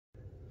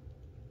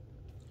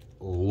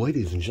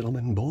Ladies and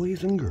gentlemen,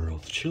 boys and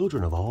girls,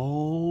 children of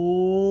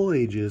all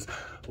ages,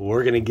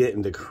 we're going to get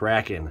into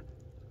cracking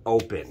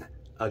open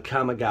a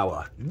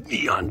Kamigawa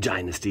Neon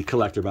Dynasty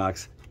collector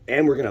box,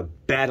 and we're going to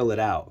battle it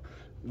out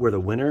where the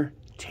winner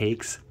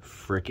takes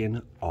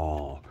frickin'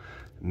 all.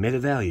 May the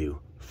value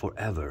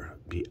forever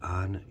be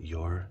on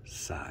your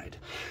side.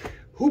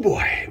 Oh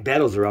boy,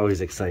 battles are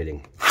always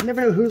exciting. You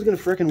never know who's going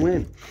to frickin'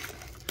 win.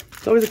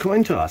 It's always a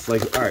coin toss.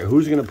 Like, all right,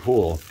 who's going to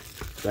pull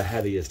the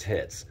heaviest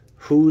hits?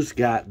 Who's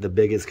got the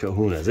biggest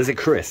kahunas? Is it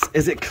Chris?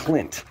 Is it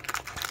Clint?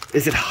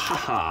 Is it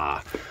Haha?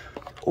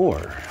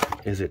 Or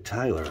is it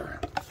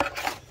Tyler?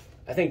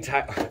 I think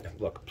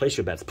look, place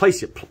your bets.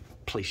 Place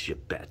your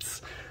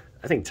bets.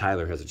 I think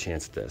Tyler has a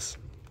chance at this.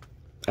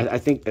 I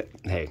think,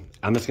 hey,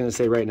 I'm just going to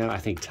say right now, I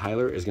think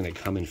Tyler is going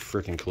to come in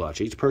freaking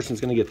clutch. Each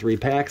person's going to get 3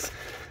 packs.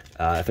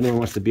 If anyone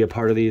wants to be a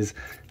part of these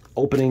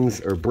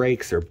openings or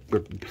breaks or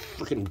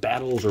freaking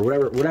battles or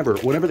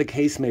whatever the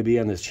case may be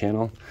on this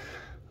channel,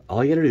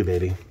 all you got to do,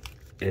 baby,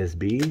 is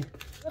be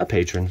a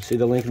patron. See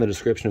the link in the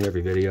description of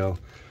every video.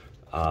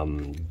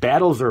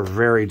 Battles are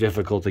very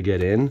difficult to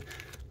get in.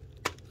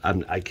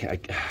 I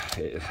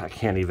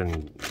can't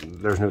even,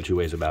 there's no two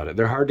ways about it.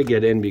 They're hard to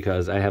get in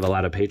because I have a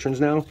lot of patrons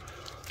now.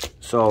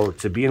 So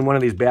to be in one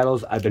of these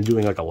battles, I've been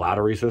doing like a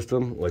lottery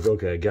system. Like,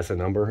 okay, guess a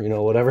number, you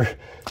know, whatever,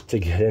 to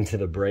get into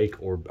the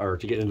break or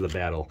to get into the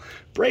battle.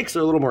 Breaks are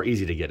a little more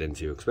easy to get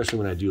into, especially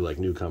when I do like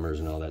newcomers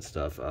and all that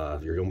stuff.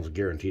 You're almost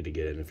guaranteed to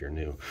get in if you're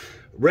new.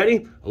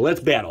 Ready? Let's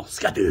battle.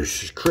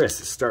 Skadoosh.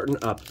 Chris is starting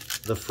up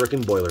the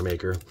frickin'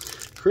 Boilermaker.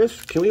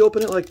 Chris, can we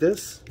open it like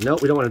this? No,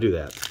 we don't want to do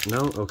that.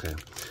 No? Okay.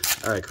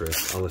 All right,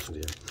 Chris, I'll listen to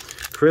you.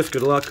 Chris,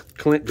 good luck.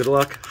 Clint, good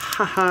luck.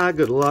 Haha,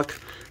 good luck.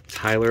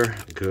 Tyler,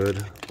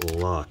 good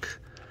luck.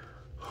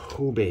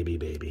 Oh,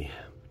 baby.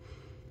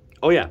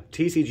 Oh, yeah,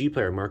 TCG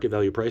player, market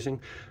value pricing.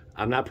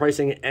 I'm not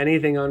pricing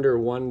anything under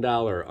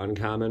 $1.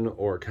 Uncommon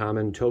or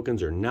common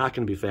tokens are not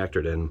going to be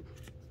factored in.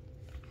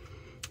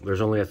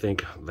 There's only, I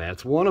think,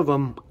 that's one of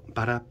them.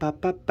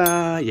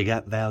 Ba-da-ba-ba-ba. You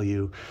got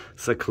value.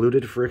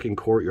 Secluded freaking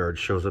Courtyard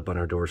shows up on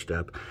our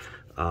doorstep.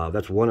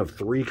 That's one of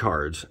 3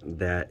 cards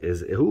that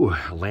is... Ooh,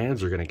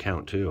 lands are going to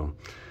count, too.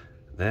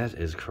 That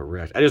is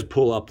correct. I just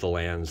pull up the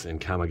lands in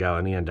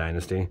Kamigawa Neon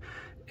Dynasty,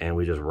 and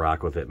we just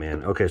rock with it,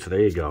 man. Okay, so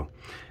there you go.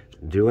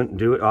 Do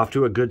it off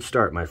to a good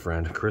start, my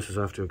friend. Chris is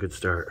off to a good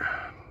start.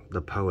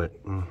 The Poet.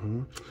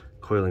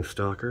 Coiling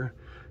Stalker.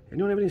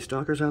 Anyone have any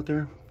stalkers out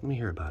there? Let me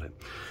hear about it.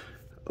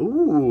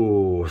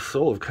 Ooh,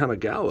 Soul of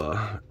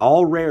Kamigawa.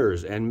 All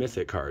rares and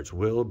mythic cards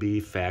will be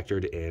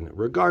factored in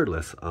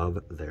regardless of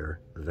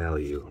their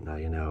value. Now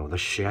you know. The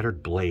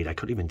Shattered Blade. I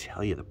couldn't even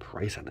tell you the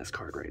price on this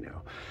card right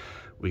now.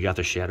 We got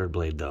the Shattered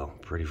Blade, though.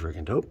 Pretty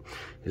freaking dope.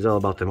 He's all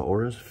about them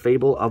auras.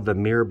 Fable of the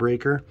Mirror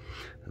Breaker.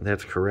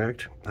 That's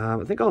correct.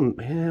 I think we'll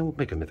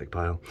make a mythic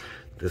pile.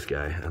 This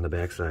guy on the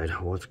backside.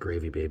 What's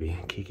gravy, baby?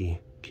 Kiki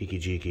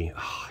Jiki.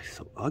 Oh, he's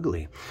so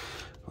ugly.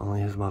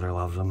 Only his mother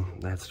loves him.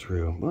 That's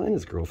true. Well, and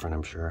his girlfriend,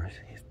 I'm sure.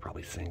 He's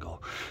probably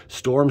single.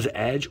 Storm's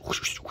Edge.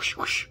 Whoosh, whoosh,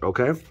 whoosh.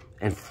 Okay.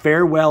 And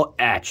Farewell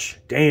Etch.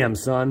 Damn,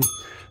 son.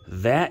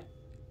 That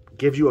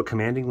gives you a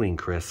commanding lean,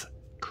 Chris.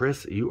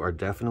 Chris, you are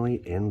definitely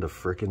in the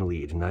frickin'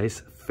 lead.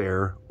 Nice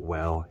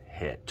farewell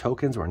hit.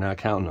 Tokens, we're not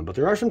counting them, but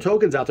there are some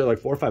tokens out there like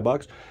 $4 or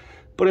 $5.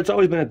 But it's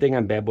always been a thing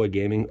on Bad Boy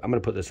Gaming. I'm gonna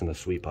put this in the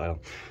sweet pile.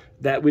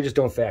 That we just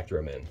don't factor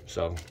them in.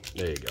 So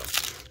there you go.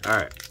 All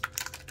right,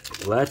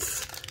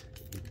 let's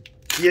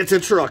get to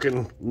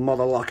trucking,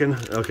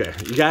 motherlucking. Okay,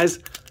 you guys,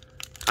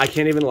 I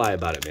can't even lie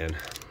about it, man.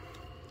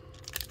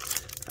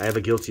 I have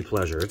a guilty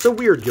pleasure. It's a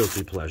weird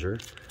guilty pleasure,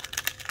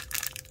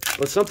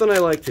 but something I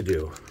like to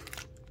do.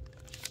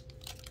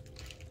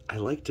 I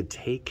like to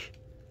take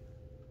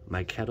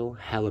my kettle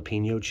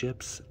jalapeno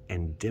chips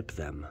and dip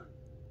them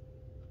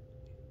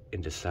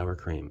into sour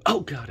cream. Oh,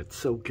 God, it's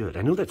so good.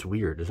 I know that's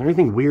weird. Is there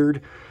anything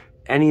weird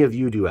any of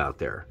you do out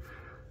there?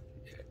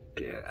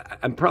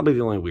 I'm probably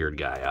the only weird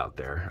guy out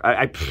there.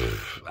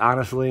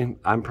 Honestly,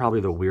 I'm probably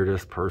the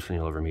weirdest person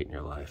you'll ever meet in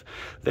your life.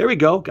 There we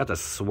go. Got the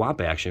swamp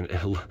action.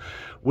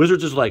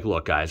 Wizards is like,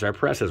 look, guys, our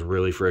press is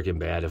really freaking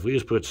bad. If we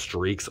just put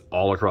streaks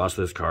all across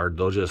this card,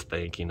 they'll just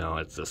think, you know,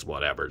 it's just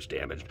whatever. It's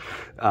damaged.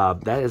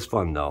 That is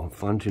fun, though.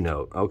 Fun to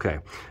note. Okay.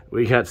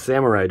 We got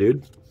Samurai,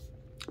 dude.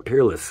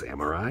 Peerless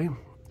Samurai.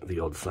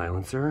 The old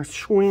Silencer.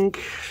 Schwink.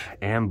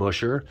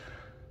 Ambusher.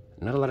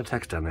 Not a lot of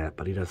text on that,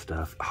 but he does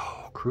stuff.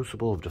 Oh,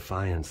 Crucible of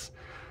Defiance.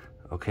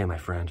 Okay, my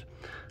friend.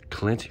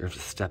 Clint, you have to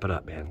step it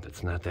up, man.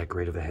 That's not that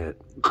great of a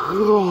hit.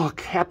 Oh,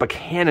 Kappa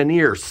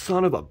Cannoneer,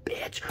 son of a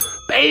bitch.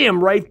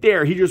 Bam, right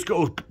there. He just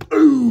goes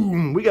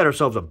boom. We got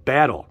ourselves a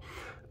battle.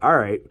 All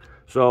right,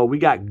 so we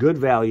got good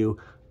value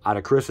out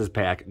of Chris's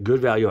pack,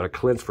 good value out of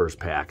Clint's first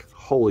pack.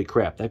 Holy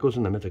crap, that goes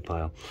in the mythic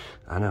pile.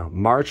 I know.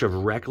 March of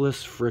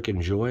Reckless frickin'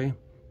 Joy.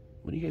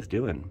 What are you guys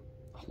doing?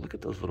 Oh, look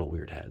at those little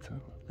weird heads, huh?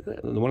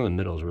 The one in the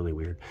middle is really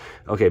weird.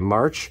 Okay,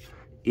 March,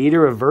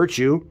 Eater of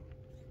Virtue.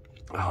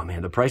 Oh,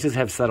 man, the prices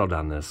have settled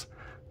on this.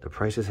 The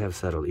prices have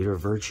settled. Eater of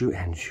Virtue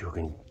and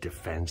Jugan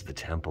Defends the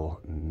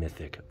Temple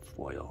Mythic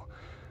Foil.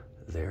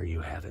 There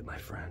you have it, my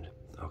friend.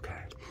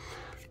 Okay.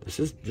 This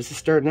is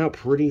starting out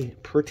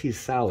pretty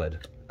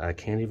solid. I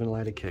can't even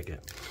lie to kick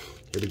it.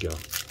 Here we go.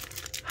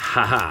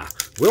 Haha.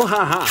 Will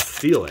haha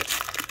steal it?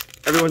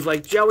 Everyone's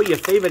like, Joey, you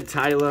favored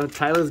Tyler.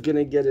 Tyler's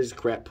gonna get his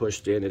crap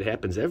pushed in. It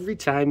happens every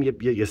time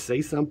you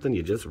say something,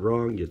 you're just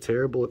wrong. You're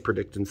terrible at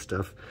predicting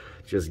stuff.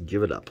 Just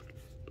give it up.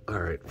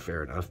 All right,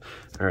 fair enough.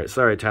 All right,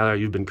 sorry, Tyler,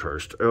 you've been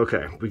cursed.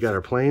 Okay, we got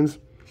our planes.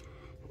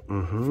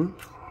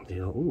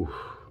 Ooh.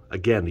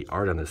 Again, the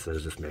art on this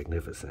is just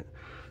magnificent.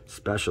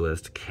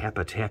 Specialist,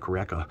 Kappa Tech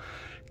Rekka.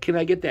 Can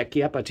I get that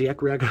Kappa Tech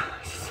Rekka?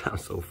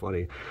 Sounds so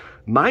funny.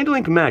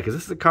 Mindlink Mech, is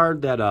this the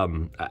card that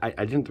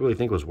I didn't really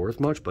think was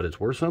worth much, but it's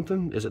worth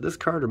something? Is it this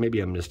card, or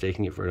maybe I'm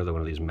mistaking it for another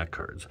one of these mech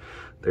cards?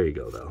 There you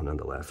go, though,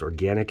 nonetheless.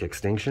 Organic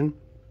Extinction.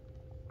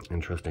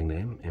 Interesting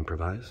name.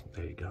 Improvise.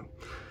 There you go.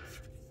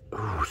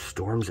 Ooh,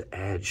 Storm's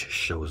Edge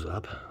shows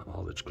up.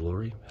 All its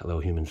glory. Hello,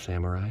 Human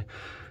Samurai.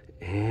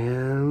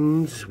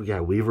 And we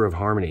got Weaver of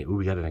Harmony. Ooh,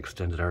 we got an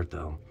extended art,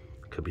 though.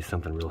 Could be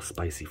something real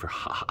spicy for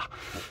haha.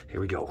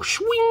 Here we go.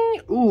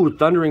 Swing! Ooh,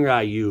 Thundering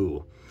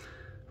Ryu.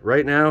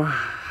 Right now,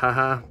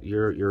 haha,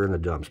 you're in the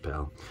dumps,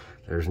 pal.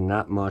 There's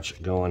not much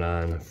going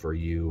on for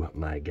you,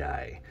 my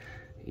guy.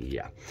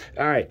 Yeah.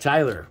 All right,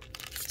 Tyler.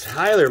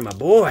 Tyler, my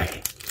boy.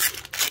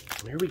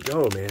 Here we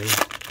go, man.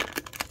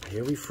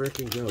 Here we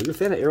freaking go. You a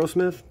fan of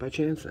Aerosmith, by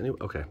chance? Anyway?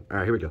 Okay. All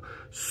right, here we go.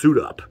 Suit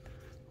up.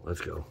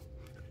 Let's go.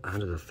 On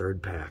to the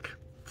third pack.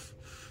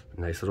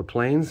 Nice little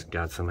planes.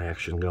 Got some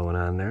action going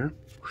on there.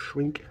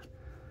 Shrink.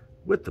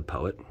 With the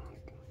poet.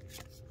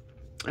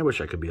 I wish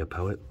I could be a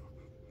poet.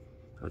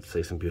 I would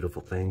say some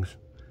beautiful things.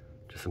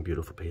 Just some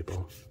beautiful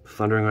people.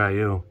 Thundering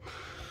Ryu.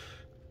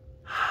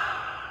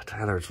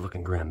 Tyler, it's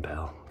looking grim,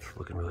 pal. It's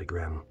looking really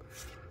grim.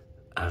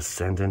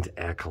 Ascendant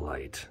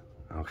Acolyte.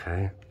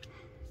 Okay.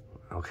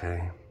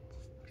 Okay.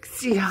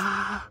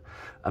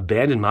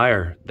 Abandoned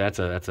Mire. That's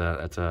not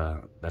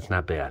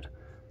bad.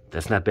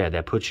 That's not bad.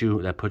 That puts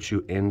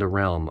you in the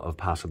realm of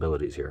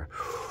possibilities here.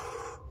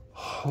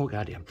 Oh,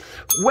 goddamn.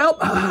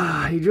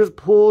 Well, he just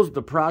pulls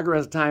the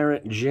Progress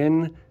Tyrant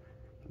Jin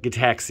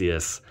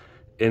Gitaxius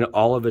in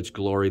all of its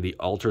glory, the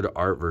altered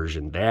art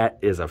version. That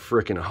is a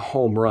freaking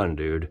home run,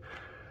 dude.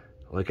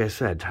 Like I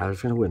said,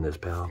 Tyler's going to win this,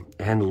 pal.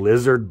 And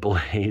Lizard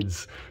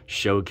Blades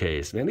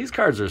Showcase. Man, these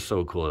cards are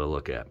so cool to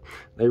look at.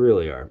 They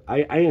really are.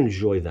 I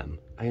enjoy them.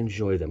 I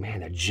enjoy them.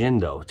 Man, that Jin,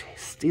 though,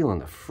 stealing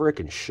the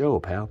freaking show,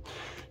 pal.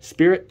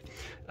 Spirit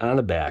on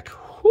the back.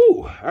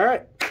 Whew. All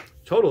right.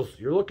 Totals.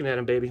 You're looking at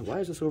them, baby. Why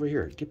is this over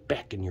here? Get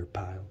back in your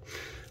pile.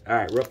 All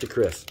right, we're up to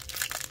Chris.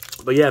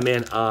 But yeah,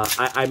 man,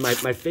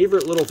 my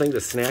favorite little thing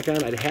to snack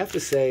on, I'd have to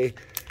say,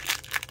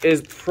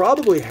 is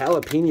probably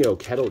jalapeno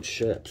kettle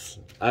chips.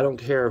 I don't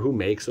care who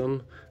makes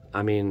them.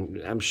 I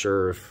mean, I'm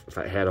sure if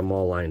I had them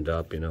all lined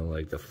up, you know,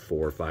 like the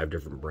 4 or 5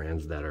 different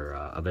brands that are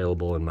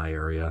available in my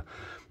area,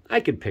 I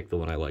could pick the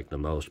one I like the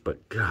most.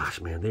 But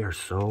gosh, man, they are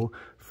so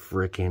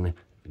freaking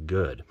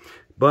good.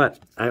 But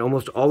I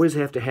almost always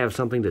have to have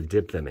something to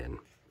dip them in.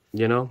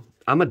 You know,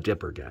 I'm a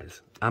dipper,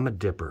 guys. I'm a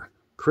dipper.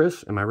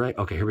 Chris, am I right?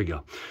 Okay, here we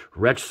go.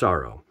 Wretch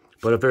Sorrow.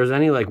 But if there's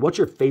any, like, what's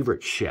your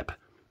favorite chip?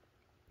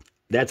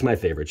 That's my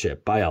favorite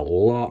chip. By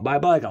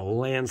like a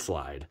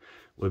landslide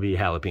would be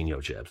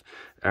jalapeno chips.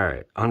 All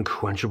right.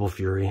 Unquenchable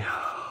Fury.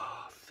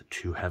 The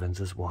two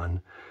heavens is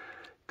one.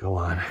 Go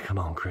on. Come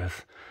on, Chris.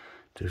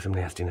 Do some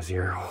nastiness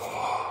here.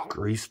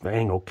 Grease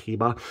Fang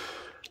Okiba.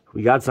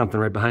 We got something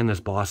right behind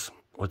this, boss.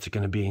 What's it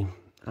going to be?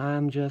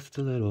 I'm just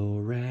a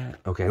little rat.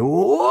 Okay.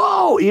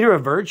 Whoa! Eater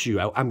of Virtue.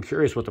 I'm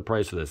curious what the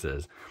price of this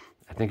is.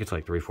 I think it's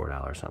like $3,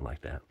 $4, something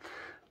like that.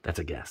 That's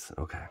a guess.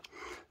 Okay.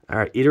 All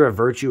right. Eater of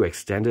Virtue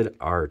Extended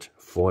Art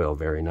Foil.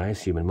 Very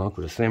nice. Human Monk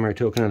with a samurai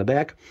token on the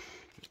back.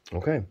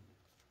 Okay.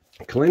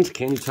 Clint,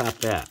 can you top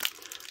that?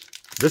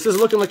 This is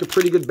looking like a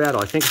pretty good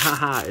battle. I think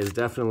haha is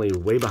definitely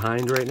way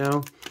behind right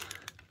now.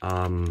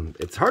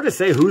 It's hard to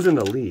say who's in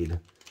the lead.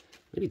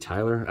 Maybe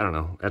Tyler. I don't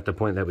know. At the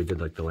point that we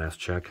did like the last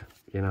check,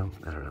 you know,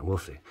 I don't know. We'll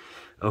see.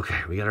 Okay.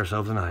 We got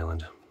ourselves an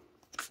island.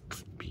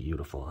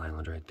 Beautiful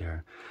island right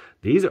there.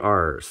 These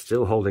are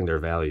still holding their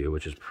value,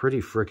 which is pretty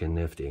freaking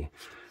nifty.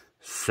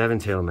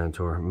 Seven-Tail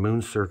Mentor,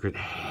 Moon Circuit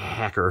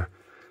Hacker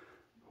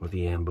with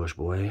the Ambush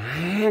Boy,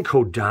 and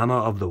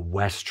Kodama of the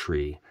West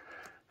Tree.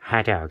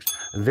 Hot dogs.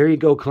 There you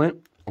go,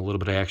 Clint. A little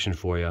bit of action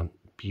for you.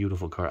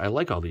 Beautiful card. I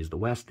like all these. The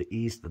West, the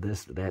East, the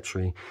this, the that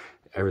tree.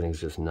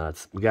 Everything's just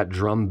nuts. We got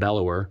Drum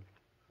Bellower.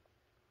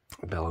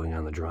 Bellowing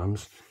on the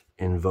drums.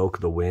 Invoke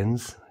the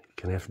Winds. You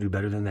can have to do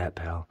better than that,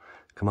 pal.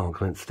 Come on,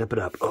 Clint, step it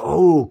up.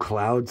 Oh,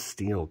 Cloud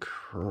Steel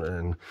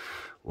Curtain.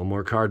 One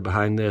more card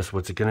behind this.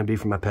 What's it going to be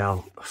for my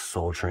pal?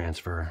 Soul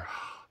Transfer.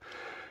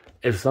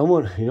 If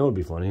someone, you know, it would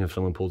be funny if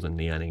someone pulls a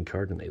Neon Ink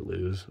card and they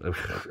lose.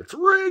 It's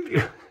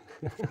rigged.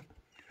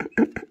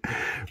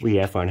 We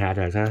have fun, hot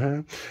dogs,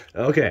 huh?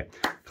 Okay,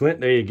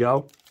 Clint, there you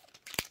go.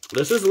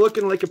 This is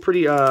looking like a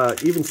pretty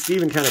even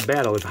Steven kind of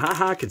battle. If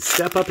haha could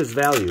step up his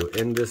value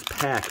in this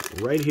pack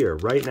right here,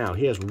 right now,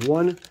 he has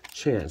one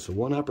chance,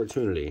 one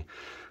opportunity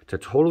to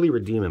totally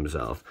redeem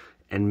himself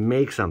and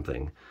make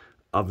something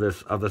of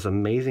this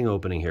amazing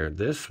opening here.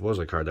 This was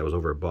a card that was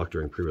over $1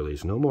 during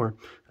pre-release. No more.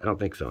 I don't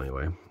think so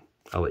anyway.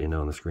 I'll let you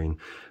know on the screen.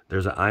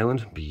 There's an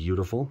island.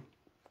 Beautiful.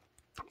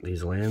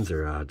 These lands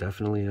are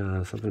definitely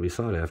something to be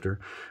sought after.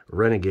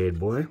 Renegade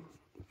Boy.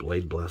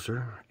 Blade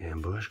Blesser.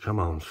 Ambush. Come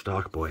on,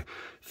 Stalk Boy.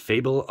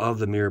 Fable of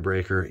the Mirror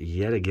Breaker.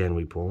 Yet again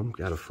we pull him.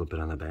 Got to flip it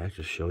on the back.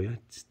 Just show you.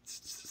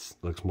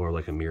 Looks more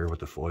like a mirror with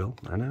the foil.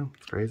 I know.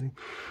 It's crazy.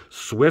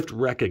 Swift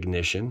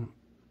Recognition.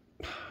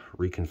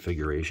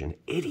 Reconfiguration.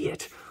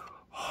 Idiot.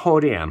 Oh,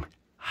 damn.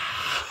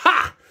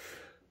 Ha!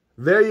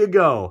 There you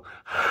go.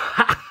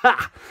 Ha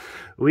ha!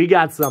 We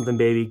got something,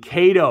 baby.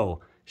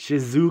 Kato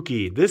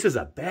Shizuki. This is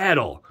a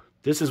battle.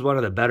 This is one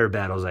of the better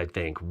battles, I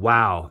think.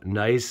 Wow.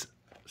 Nice,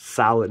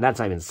 solid. That's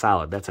not even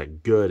solid. That's a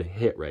good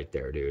hit right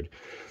there, dude.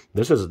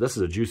 This is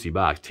a juicy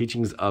box.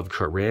 Teachings of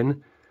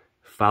Corinne,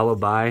 followed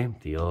by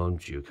the old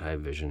Jukai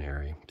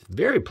Visionary. It's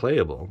very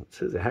playable.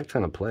 It's a heck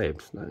ton of play.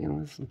 It's not,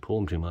 let's pull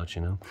him too much,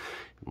 I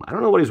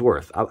don't know what he's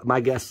worth. My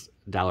guess,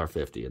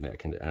 $1.50 in that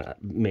can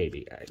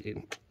maybe.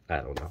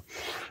 I don't know.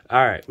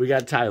 All right, we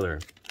got Tyler.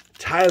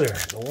 Tyler,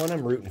 the one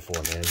I'm rooting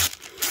for, man.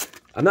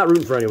 I'm not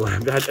rooting for anyone.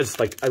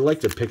 I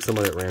like to pick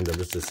someone at random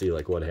just to see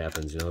what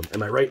happens.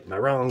 Am I right? Am I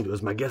wrong?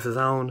 Was my guess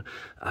on?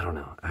 I don't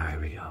know. All right,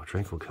 here we go.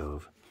 Tranquil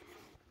Cove.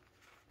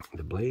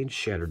 The Blade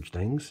Shattered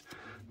Things.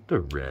 The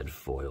Red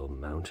Foil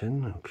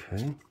Mountain.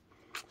 Okay.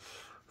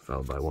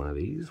 Followed by one of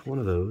these, one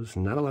of those.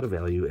 Not a lot of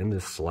value in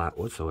this slot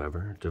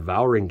whatsoever.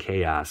 Devouring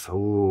Chaos.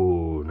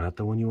 Oh, not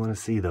the one you want to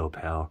see, though,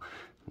 pal.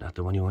 Not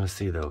the one you want to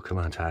see, though. Come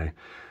on, Ty.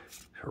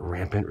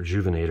 Rampant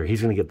Rejuvenator.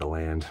 He's going to get the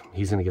land.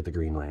 He's going to get the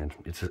green land.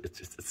 It's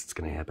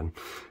going to happen.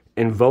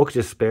 Invoke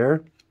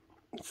Despair.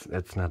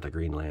 That's not the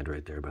green land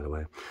right there, by the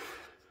way.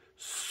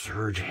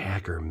 Surge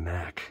Hacker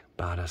Mech.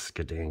 Bada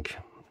Skadink.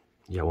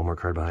 Yeah, one more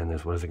card behind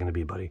this. What is it going to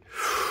be, buddy?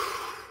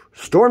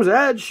 Storm's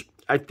Edge.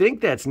 I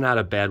think that's not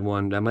a bad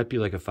one. That might be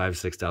like a $5,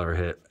 $6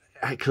 hit.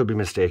 I could be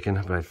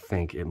mistaken, but I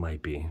think it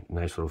might be.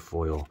 Nice little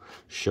foil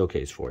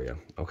showcase for you.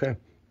 Okay.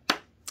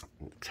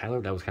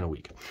 Tyler, that was kind of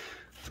weak.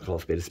 Let's call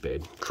a spade a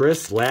spade.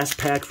 Chris, last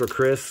pack for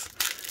Chris.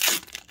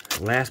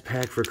 Last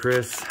pack for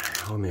Chris.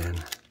 Oh, man.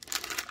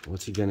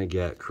 What's he going to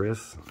get?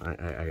 Chris,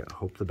 I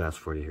hope the best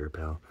for you here,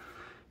 pal.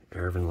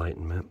 Air of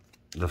Enlightenment.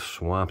 The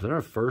Swamp. Is that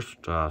our first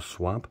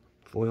Swamp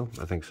foil?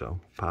 I think so.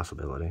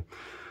 Possibility.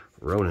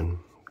 Ronan.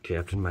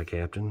 Captain, my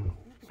captain.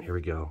 Here we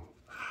go.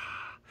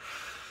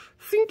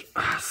 Think.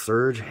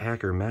 Surge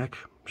Hacker Mech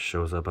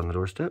shows up on the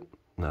doorstep.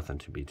 Nothing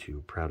to be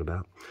too proud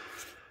about.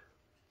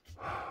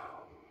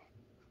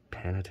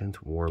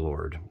 Penitent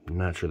Warlord.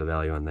 Not sure the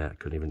value on that.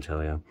 Couldn't even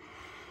tell you.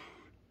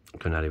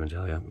 Could not even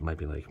tell you. Might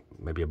be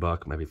maybe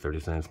 $1, maybe 30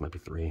 cents, might be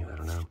 $3. I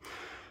don't know.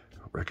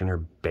 Reckoner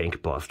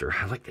Bank Buster.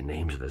 I like the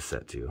names of this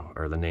set too,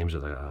 or the names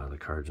of the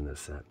cards in this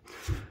set.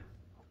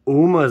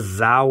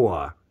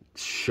 Umazawa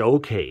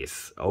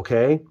Showcase.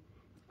 Okay,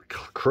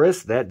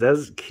 Chris, that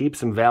does keep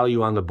some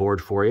value on the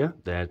board for you.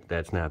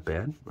 That's not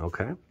bad.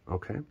 Okay.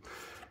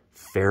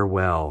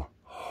 Farewell.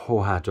 Oh,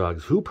 hot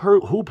dogs. Who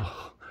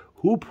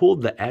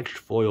pulled the etched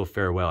foil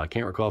Farewell? I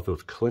can't recall if it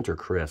was Clint or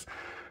Chris,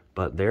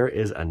 but there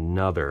is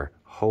another.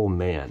 Oh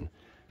man.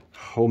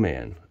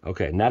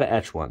 Okay, not an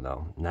etch one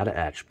though. Not an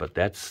etch, but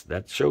that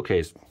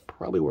showcase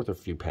probably worth a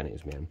few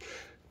pennies, man.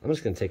 I'm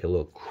just gonna take a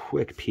little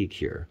quick peek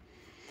here.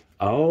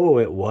 Oh,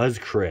 it was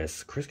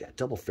Chris. Chris got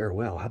double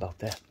Farewell. How about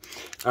that?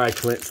 All right,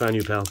 Clint, it's on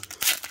you, pal.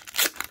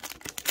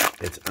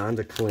 It's on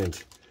to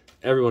Clint.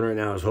 Everyone right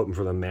now is hoping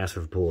for the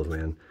massive pulls,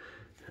 man.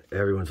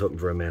 Everyone's hoping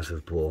for a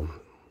massive pull.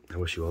 I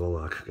wish you all the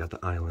luck. Got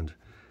the island.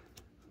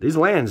 These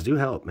lands do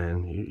help,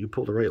 man. You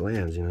pull the right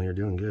lands, you're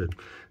doing good.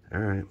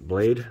 All right,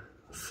 Blade,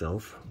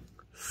 Self,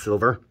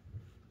 Silver,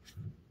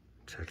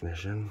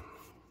 Technician.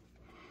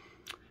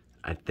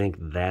 I think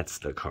that's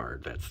the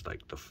card. That's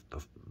like the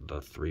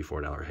 $3,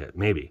 $4 hit.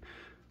 Maybe.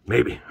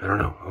 I don't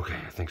know. Okay,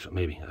 I think so.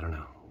 Maybe. I don't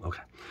know.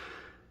 Okay.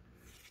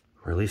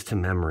 Release to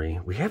Memory.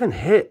 We haven't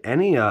hit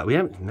any. We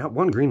haven't not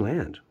one green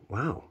land.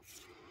 Wow.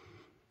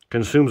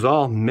 Consumes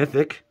all.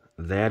 Mythic.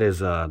 That is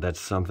that's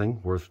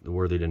something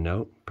worthy to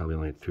note. Probably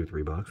only $2,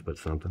 $3, but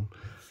something.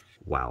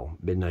 Wow.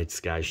 Midnight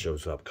Sky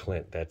shows up.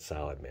 Clint. That's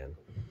solid, man.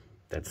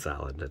 That's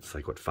solid. That's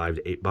like what, $5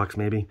 to $8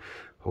 maybe.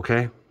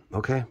 Okay.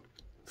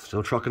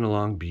 Still trucking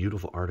along.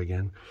 Beautiful art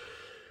again.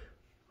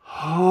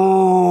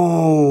 Oh,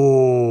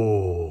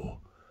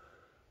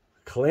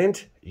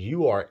 Clint,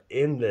 you are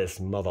in this,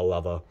 mother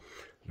lover.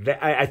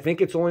 I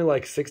think it's only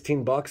like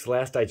 $16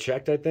 last I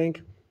checked, I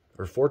think.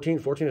 Or 14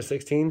 to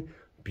 16.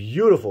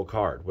 Beautiful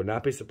card. Would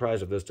not be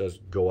surprised if this does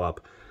go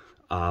up.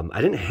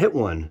 I didn't hit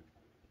one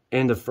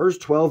in the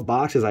first 12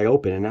 boxes I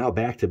opened, and now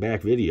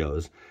back-to-back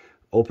videos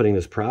opening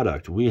this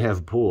product. We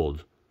have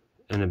pulled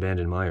an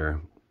Abandoned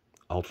Mire,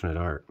 alternate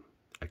art,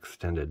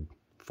 extended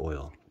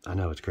foil. I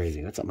know, it's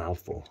crazy. That's a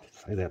mouthful.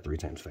 Say that 3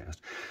 times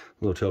fast.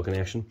 A little token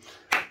action.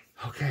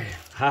 Okay.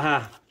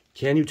 Haha.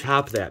 Can you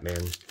top that,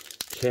 man?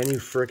 Can you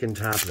frickin'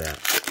 top that?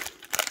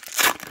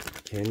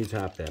 Can you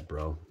top that,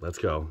 bro? Let's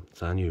go.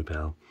 It's on you,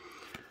 pal.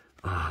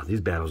 Ah,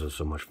 these battles are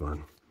so much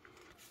fun.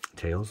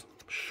 Tails,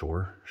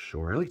 Sure. I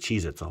like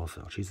Cheez-Its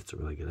also. Cheez-Its are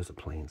really good as a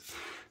planes.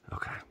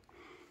 Okay.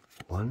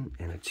 1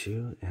 and a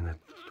 2 and a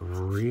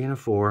 3 and a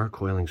 4.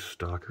 Coiling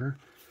Stalker.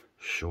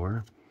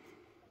 Sure.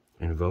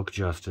 Invoke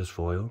Justice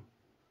foil.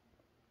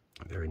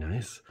 Very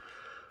nice.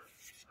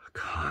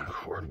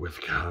 Concord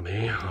with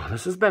Kami. Oh,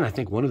 this has been, I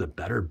think, one of the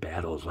better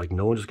battles. Like,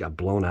 no one just got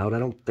blown out, I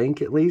don't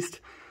think, at least.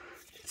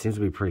 It seems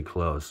to be pretty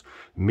close.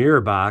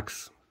 Mirror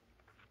box.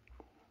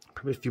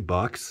 Probably a few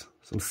bucks.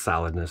 Some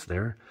solidness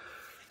there.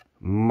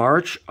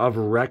 March of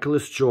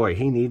Reckless Joy.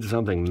 He needs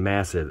something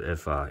massive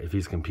if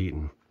he's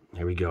competing.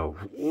 Here we go.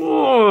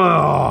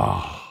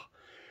 Whoa!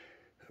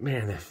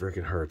 Man, that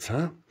freaking hurts,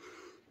 huh?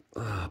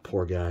 Oh,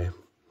 poor guy.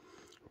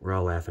 We're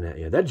all laughing at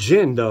you. That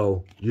gin,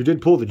 though, you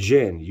did pull the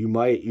gin. You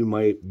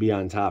might be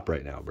on top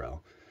right now,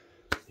 bro.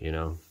 You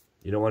know,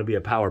 you don't want to be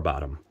a power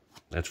bottom.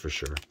 That's for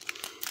sure.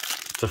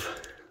 It's a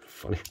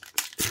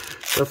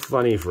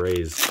funny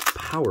phrase.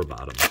 Power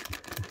bottom.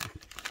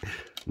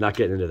 Not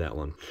getting into that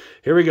one.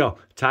 Here we go.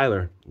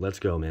 Tyler, let's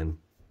go, man.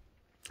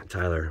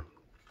 Tyler,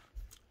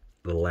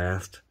 the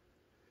last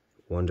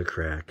one to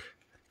crack.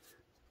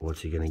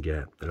 What's he going to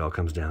get? It all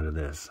comes down to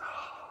this.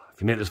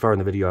 If you made it this far in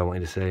the video, I want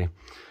you to say,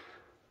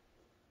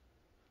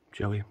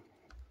 Joey,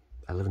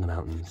 I live in the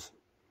mountains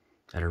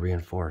that are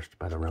reinforced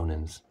by the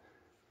Ronins.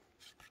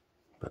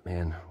 But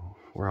man,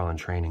 we're all in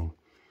training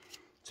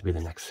to be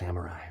the next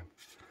samurai.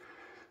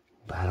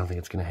 But I don't think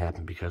it's going to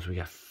happen because we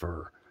got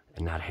fur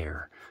and not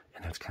hair.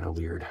 And that's kind of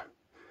weird.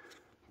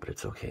 But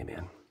it's okay,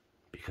 man.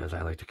 Because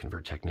I like to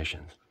convert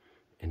technicians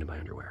into my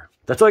underwear.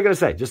 That's all I got to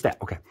say. Just that.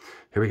 Okay.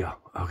 Here we go.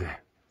 Okay.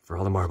 For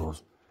all the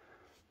marbles.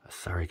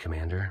 Sorry,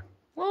 Commander.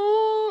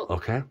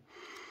 Okay.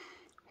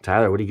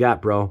 Tyler, what do you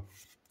got, bro?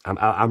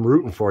 I'm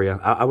rooting for you.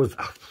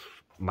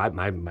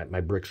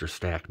 My bricks are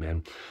stacked,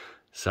 man.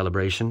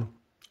 Celebration.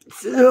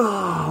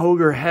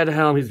 Ogre head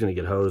helm. He's gonna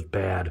get hosed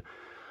bad,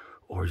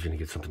 or he's gonna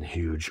get something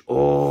huge.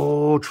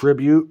 Oh,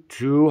 tribute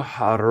to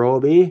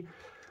Harobi.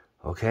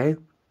 Okay.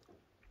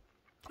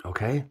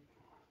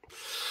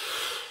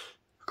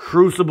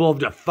 Crucible of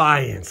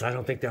Defiance. I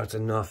don't think that's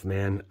enough,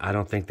 man. I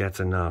don't think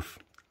that's enough.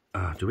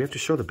 Do we have to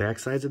show the back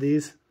sides of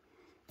these?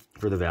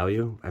 For the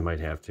value, I might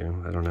have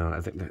to. I don't know.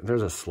 I think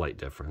there's a slight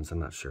difference. I'm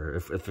not sure.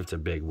 If it's a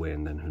big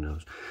win, then who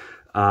knows?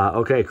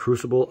 Okay,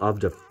 Crucible of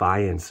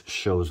Defiance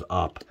shows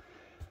up.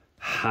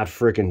 Hot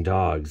freaking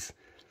dogs.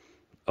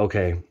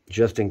 Okay,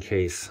 just in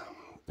case,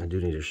 I do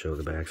need to show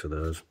the backs of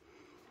those.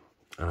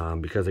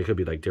 Because they could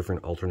be like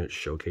different alternate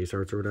showcase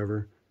arts or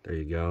whatever. There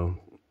you go.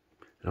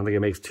 I don't think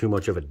it makes too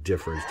much of a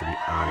difference, to be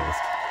honest.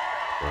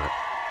 But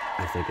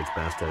I think it's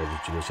best that I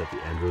just do this at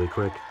the end really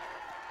quick.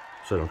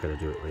 So I don't gotta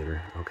do it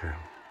later. Okay.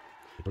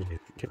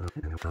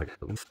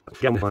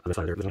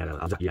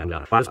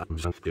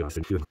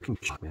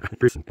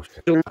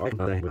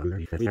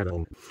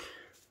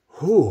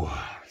 Whew,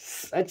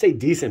 I'd say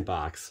decent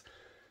box.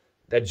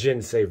 That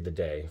gin saved the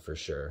day for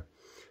sure.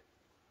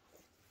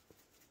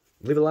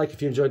 Leave a like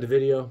if you enjoyed the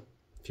video.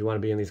 If you want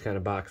to be in these kind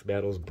of box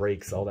battles,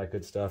 breaks, all that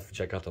good stuff,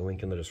 check out the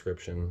link in the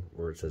description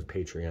where it says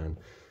Patreon.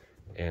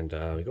 And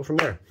we go from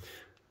there.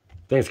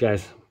 Thanks,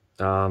 guys.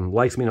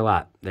 Likes mean a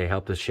lot. They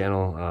help this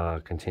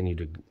channel continue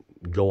to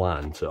go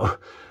on. So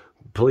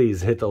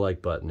please hit the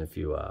like button if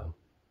you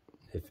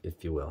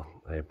will.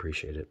 I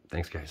appreciate it.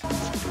 Thanks, guys.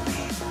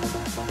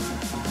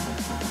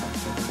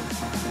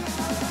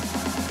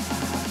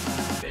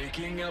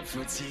 Waking up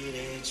for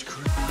teenage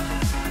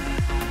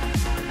crime.